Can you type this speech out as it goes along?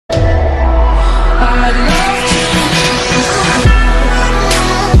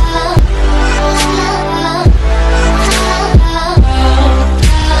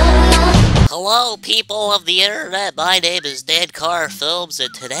Hello, people of the internet. My name is DanCarFilms,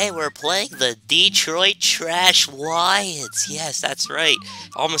 and today we're playing the Detroit Trash Lions. Yes, that's right.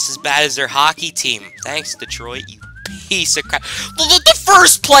 Almost as bad as their hockey team. Thanks, Detroit, you piece of crap. The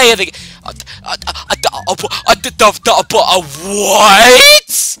first play of the...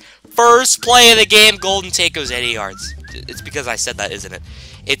 What? First play of the game, Golden Tate goes 80 yards. It's because I said that, isn't it?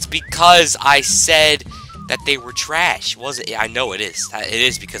 It's because I said that they were trash. Was it? I know it is. It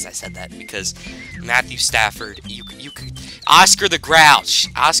is because I said that. Because Matthew Stafford, you could... Oscar the Grouch.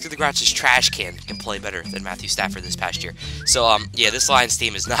 Oscar the Grouch's trash can play better than Matthew Stafford this past year. So, yeah, this Lions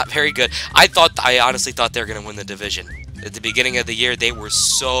team is not very good. I honestly thought they were going to win the division. At the beginning of the year, they were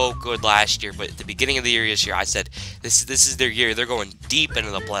so good last year. But at the beginning of the year this year, I said, this is their year. They're going deep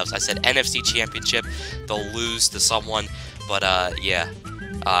into the playoffs. I said NFC Championship. They'll lose to someone. But, yeah.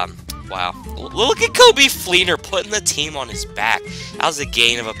 Wow. Look at Coby Fleener putting the team on his back. That was a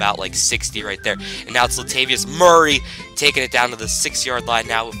gain of about, like, 60 right there. And now it's Latavius Murray taking it down to the 6-yard line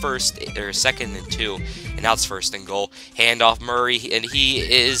now. Second and 2. And now it's first and goal. Handoff Murray. And he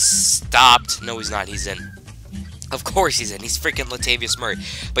is stopped. No, he's not. He's in. Of course he's in. He's freaking Latavius Murray.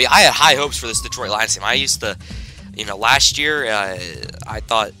 But yeah, I had high hopes for this Detroit Lions team. I used to, you know, last year, I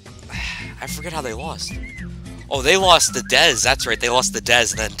thought, I forget how they lost. Oh, they lost to Dez. That's right. They lost to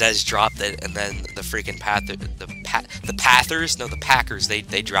Dez, and then Dez dropped it, and then the freaking the Packers,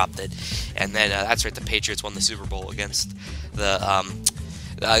 they dropped it, and then that's right. The Patriots won the Super Bowl against the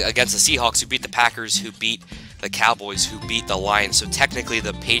Seahawks, who beat the Packers, who beat the Cowboys, who beat the Lions. So technically,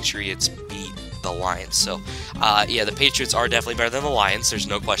 the Patriots beat the Lions. So, yeah, the Patriots are definitely better than the Lions. There's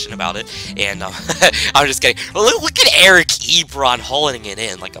no question about it. And I'm just kidding. Look at Eric Ebron hauling it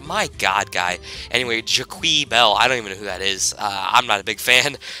in. Like, my God, guy. Anyway, JAQUIRE Bell. I don't even know who that is. I'm not a big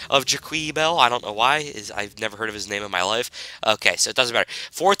fan of JAQUIRE Bell. I don't know why. I've never heard of his name in my life. Okay, so it doesn't matter.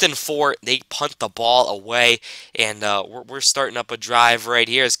 4th and 4. They punt the ball away. And we're starting up a drive right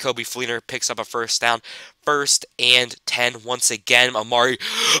here as Coby Fleener picks up a first down. 1st and 10 once again. Amari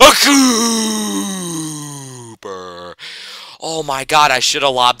Cooper. Oh my God, I should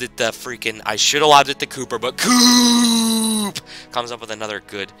have lobbed it to Cooper, but Coop comes up with another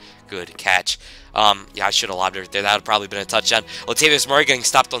good catch. Yeah, I should have lobbed it right there. That would probably been a touchdown. Latavius Murray getting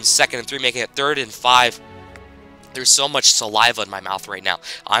stopped on 2nd and 3, making it 3rd and 5. There's so much saliva in my mouth right now.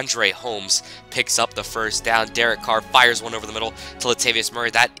 Andre Holmes picks up the first down. Derek Carr fires one over the middle to Latavius Murray.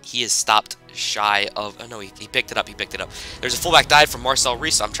 That he is stopped shy of... Oh, no, he picked it up. He picked it up. There's a fullback dive from Marcel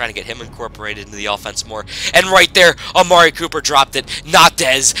Reece. I'm trying to get him incorporated into the offense more. And right there, Amari Cooper dropped it. Not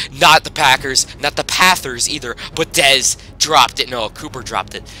Dez. Not the Packers. Not the Panthers either. But Dez dropped it. No, Cooper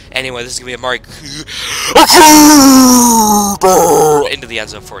dropped it. Anyway, this is going to be Amari Cooper into the end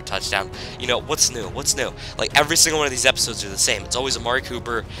zone for a touchdown. You know, what's new? What's new? Like, every single one of these episodes are the same. It's always Amari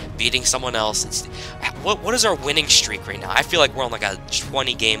Cooper beating someone else. What is our winning streak right now? I feel like we're on like a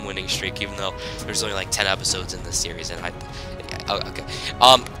 20-game winning streak, even though there's only like 10 episodes in this series. And okay.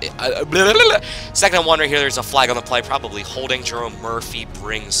 Second and 1 right here. There's a flag on the play, probably holding. Jerome Murphy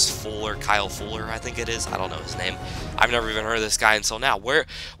brings Kyle Fuller, I think it is. I don't know his name. I've never even heard of this guy until now. Where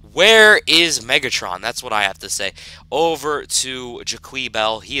is Megatron? That's what I have to say. Over to JAQUIRE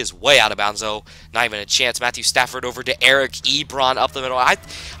Bell. He is way out of bounds, though. Not even a chance. Matthew Stafford over to Eric Ebron up the middle. I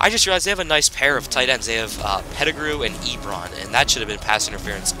just realized they have a nice pair of tight ends. They have Pettigrew and Ebron, and that should have been pass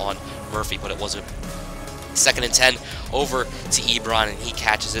interference on Murphy, but it wasn't. 2nd and 10 over to Ebron, and he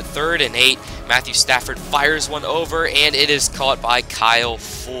catches it. 3rd and 8. Matthew Stafford fires one over, and it is caught by Kyle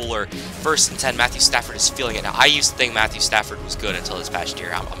Fuller. 1st and 10. Matthew Stafford is feeling it. Now, I used to think Matthew Stafford was good until this past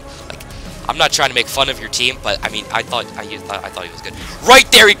year. I'm not trying to make fun of your team, but I mean, I thought he was good.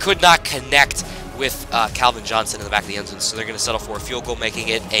 Right there, he could not connect with Calvin Johnson in the back of the end zone, so they're going to settle for a field goal, making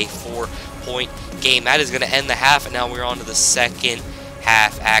it a 4-point game. That is going to end the half, and now we're on to the second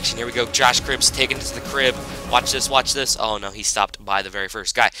half action. Here we go. Josh Cribbs taking it to the crib. Watch this, watch this. Oh, no, he stopped by the very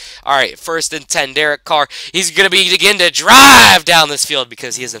first guy. All right, 1st and 10. Derek Carr. He's going to begin to drive down this field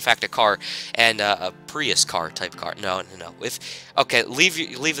because he is, in fact, a car and a Prius car type car. No. Okay,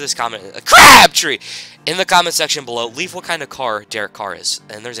 leave this comment. Crabtree! In the comment section below, leave what kind of car Derek Carr is.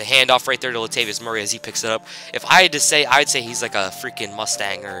 And there's a handoff right there to Latavius Murray as he picks it up. If I had to say, I'd say he's like a freaking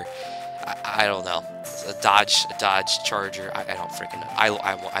Mustang or... I don't know. A Dodge Charger. I don't freaking know.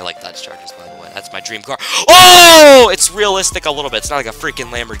 I like Dodge Chargers, by the way. That's my dream car. Oh! It's realistic a little bit. It's not like a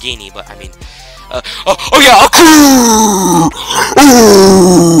freaking Lamborghini, but I mean... oh yeah!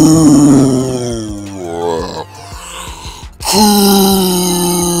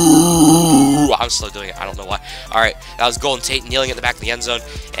 I'm still doing it. I don't know why. All right, that was Golden Tate kneeling at the back of the end zone,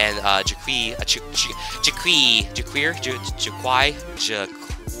 and JAQUIRE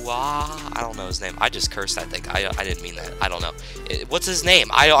I don't know his name. I just cursed, I think. I didn't mean that. I don't know. What's his name?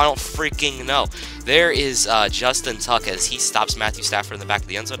 I don't freaking know. There is Justin Tuck as he stops Matthew Stafford in the back of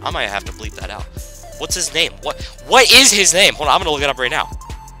the end zone. I might have to bleep that out. What's his name? What is his name? Hold on, I'm going to look it up right now.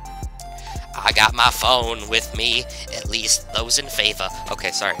 I got my phone with me, at least those in favor.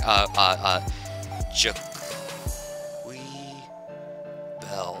 Okay, sorry. JAQUIRE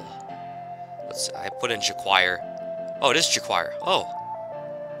Bell. I put in JAQUIRE. Oh, it is JAQUIRE. Oh,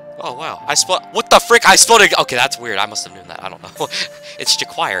 wow. I spelled... What the frick? I spelled it... Okay, that's weird. I must have known that. I don't know. It's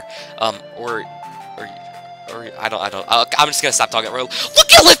JAQUIRE. Or I don't... I'm just gonna stop talking. Look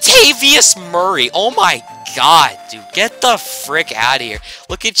at Latavius Murray. Oh my god, dude. Get the frick out of here.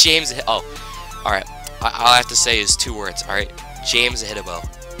 Look at James... Oh, alright. All I have to say is 2 words, alright? James Hitabo.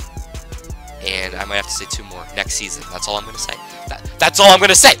 And I might have to say 2 more next season. That's all I'm gonna say. That's all I'm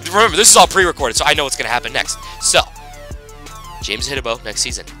gonna say. Remember, this is all pre-recorded, so I know what's gonna happen next. So, James Hitabo next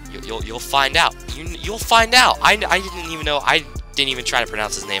season. You'll find out. You'll find out. I didn't even know. I didn't even try to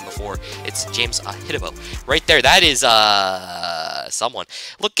pronounce his name before. It's James Hitabo. Right there. That is someone.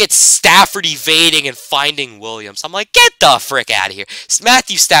 Look at Stafford evading and finding Williams. I'm like, get the frick out of here.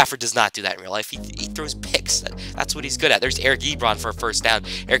 Matthew Stafford does not do that in real life. He throws picks. That's what he's good at. There's Eric Ebron for a first down.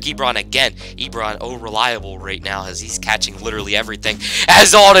 Eric Ebron again. Ebron, reliable right now as he's catching literally everything.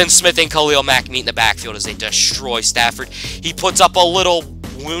 As Aldon, Smith, and Khalil Mack meet in the backfield as they destroy Stafford. He puts up a little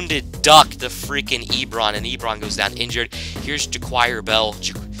wounded duck to freaking Ebron, and Ebron goes down injured. Here's JAQUIRE Bell.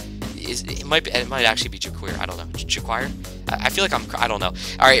 It might actually be JAQUIRE. I don't know. JAQUIRE? I feel like I don't know.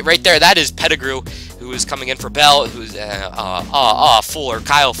 All right, right there. That is Pettigrew, who is coming in for Bell. Who's Fuller,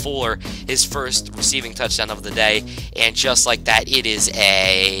 Kyle Fuller, his first receiving touchdown of the day, and just like that, it is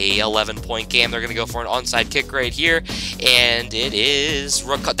a 11-point game. They're gonna go for an onside kick right here, and it is.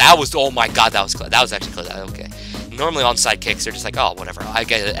 That was. Oh my God, that was close. That was actually close. Okay. Normally onside kicks, they're just like, oh, whatever. I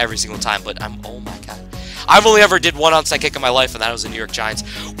get it every single time, but oh my God. I've only ever did 1 onside kick in my life, and that was the New York Giants,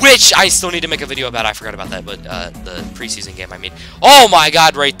 which I still need to make a video about. I forgot about that, but the preseason game, I mean. Oh my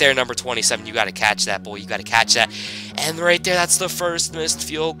God, right there, number 27. You got to catch that, boy. You got to catch that. And right there, that's the first missed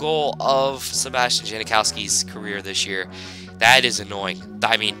field goal of Sebastian Janikowski's career this year. That is annoying.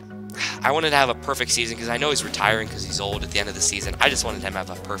 I mean, I wanted to have a perfect season because I know he's retiring because he's old at the end of the season. I just wanted him to have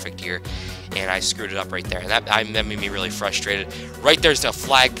a perfect year, and I screwed it up right there. And that made me really frustrated. Right there's a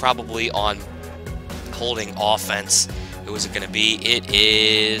flag probably on holding offense. Who is it going to be? It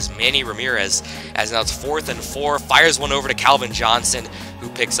is Manny Ramirez, as now it's 4th and 4. Fires one over to Calvin Johnson, who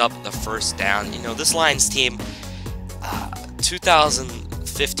picks up the first down. You know, this Lions team,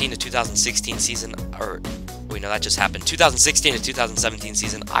 2015 to 2016 season, or wait, no, that just happened. 2016 to 2017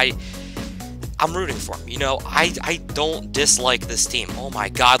 season, I'm rooting for him. You know, I don't dislike this team. Oh my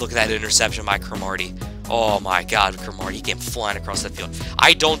God, look at that interception by Cromartie. Oh my God, Cromartie, he came flying across that field.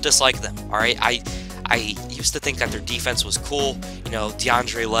 I don't dislike them, all right? I used to think that their defense was cool. You know,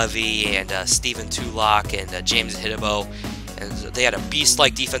 DeAndre Levy and Steven Tulloch and James Hitabo. And they had a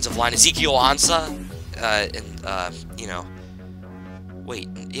beast-like defensive line. Ezekiel Ansah you know, wait,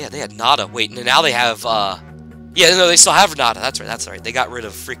 yeah, they had Nada. Wait, now they have, yeah, no, they still have Nada. That's right. They got rid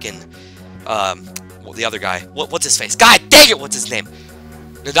of freaking, well, the other guy. What's his face? God dang it, what's his name?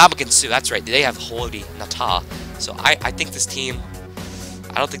 Ndamukong Suh. That's right. They have Haloti Ngata. So I think this team,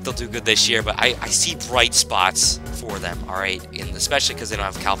 I don't think they'll do good this year, but I see bright spots for them, all right? And especially because they don't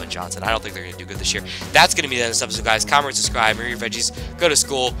have Calvin Johnson. I don't think they're going to do good this year. That's going to be the end of this episode, guys. Comment, subscribe, eat your veggies, go to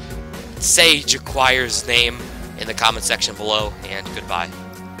school, say JAQUIRE's name in the comment section below, and goodbye.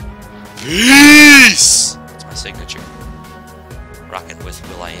 Peace! That's my signature. Rocking with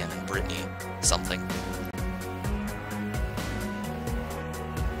Will.i.am and Brittany something.